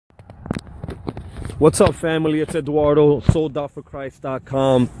What's up, family? It's Eduardo,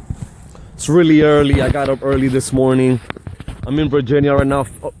 souldoutforchrist.com. It's really early. I got up early this morning. I'm in Virginia right now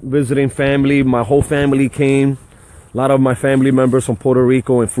visiting family. My whole family came. A lot of my family members from Puerto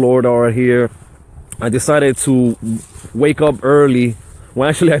Rico and Florida are here. I decided to wake up early. Well,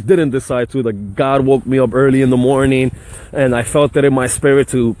 actually, I didn't decide to. God woke me up early in the morning, and I felt that in my spirit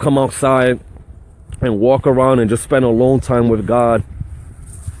to come outside and walk around and just spend alone time with God.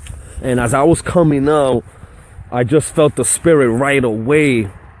 And as I was coming out, I just felt the spirit right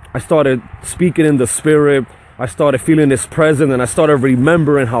away. I started speaking in the spirit. I started feeling his presence, and I started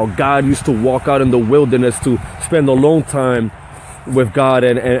remembering how God used to walk out in the wilderness to spend alone time with God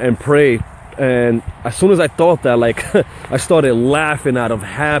and pray. And as soon as I thought that, I started laughing out of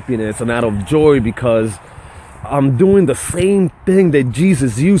happiness and out of joy, because I'm doing the same thing that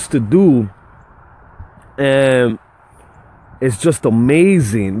Jesus used to do. And it's just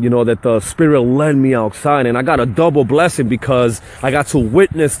amazing, that the Spirit led me outside, and I got a double blessing because I got to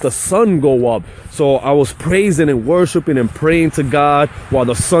witness the sun go up. So I was praising and worshiping and praying to God while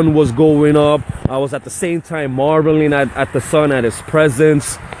the sun was going up. I was at the same time marveling at the sun, at his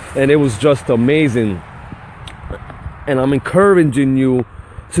presence, and it was just amazing. And I'm encouraging you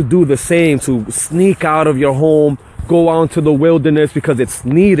to do the same, to sneak out of your home, go out into the wilderness, because it's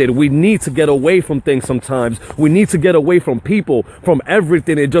needed. We need to get away from things sometimes. We need to get away from people, from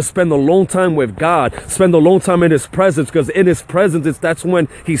everything, and just spend a long time with God. Spend a long time in his presence, because in his presence, that's when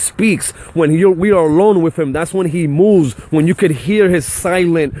he speaks. When we are alone with him, that's when he moves. When you could hear his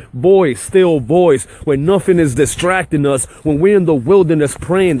silent voice, still voice, when nothing is distracting us. When we're in the wilderness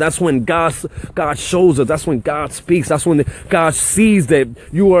praying, that's when God shows us. That's when God speaks. That's when God sees that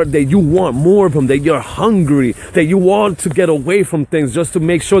you want more of him, that you're hungry, that you want to get away from things, just to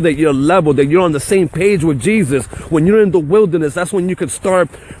make sure that you're level, that you're on the same page with Jesus. When you're in the wilderness, that's when you can start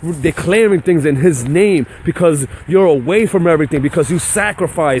declaring things in his name, because you're away from everything, because you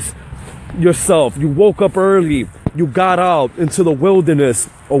sacrifice yourself. You woke up early. You got out into the wilderness,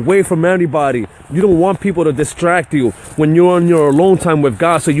 away from anybody. You don't want people to distract you when you're on your alone time with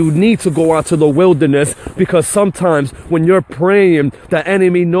God. So you need to go out to the wilderness, because sometimes when you're praying, the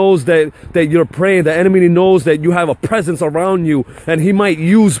enemy knows that you're praying. The enemy knows that you have a presence around you, and he might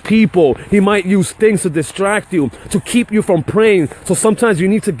use people. He might use things to distract you, to keep you from praying. So sometimes you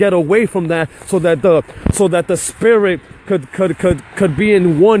need to get away from that, so that the Spirit could be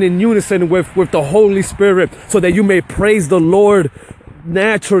in unison with the Holy Spirit, so that you may praise the Lord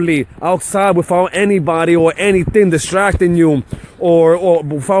naturally outside, without anybody or anything distracting you, or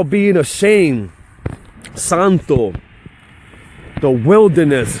without being ashamed. Santo. The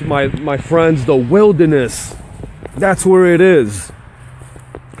wilderness, my friends, the wilderness. That's where it is.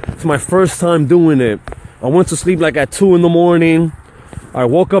 It's my first time doing it. I went to sleep at 2 in the morning. I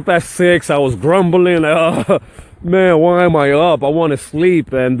woke up at 6. I was grumbling. Man, why am I up? I want to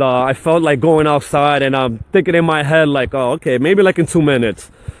sleep. And I felt like going outside, and I'm thinking in my head oh, okay, maybe in 2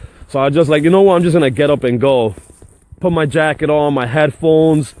 minutes. So I just you know what? I'm just going to get up and go. Put my jacket on, my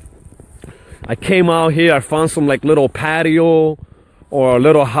headphones. I came out here. I found some little patio or a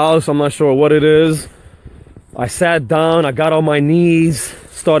little house. I'm not sure what it is. I sat down. I got on my knees,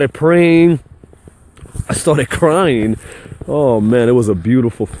 started praying. I started crying. Oh man, it was a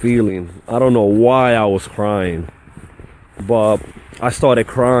beautiful feeling. I don't know why I was crying, but I started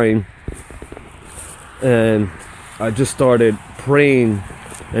crying, and I just started praying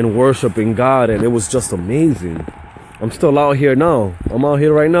and worshiping God, and it was just amazing. I'm still out here now. I'm out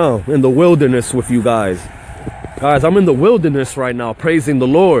here right now in the wilderness with you guys. Guys, I'm in the wilderness right now praising the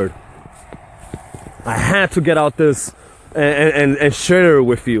Lord. I had to get out this and share it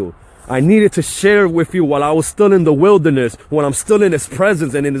with you. I needed to share it with you while I was still in the wilderness, when I'm still in his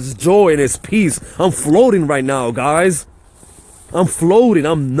presence and in his joy and his peace. I'm floating right now, guys. I'm floating.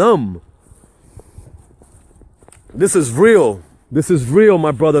 I'm numb. This is real. This is real,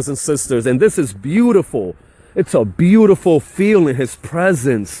 my brothers and sisters. And this is beautiful. It's a beautiful feeling. His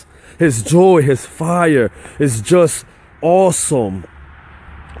presence, his joy, his fire is just awesome.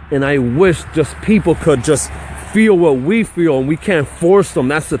 And I wish just people could just feel what we feel, and we can't force them.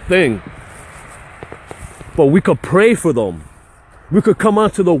 That's the thing. But we could pray for them. We could come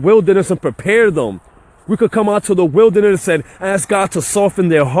out to the wilderness and prepare them. We could come out to the wilderness and ask God to soften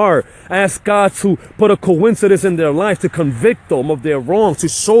their heart. Ask God to put a coincidence in their life, to convict them of their wrongs, to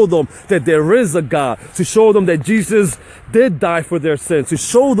show them that there is a God, to show them that Jesus did die for their sins, to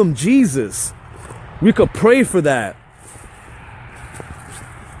show them Jesus. We could pray for that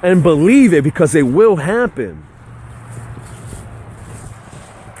and believe it, because it will happen.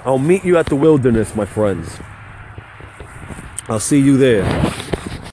 I'll meet you at the wilderness, my friends. I'll see you there.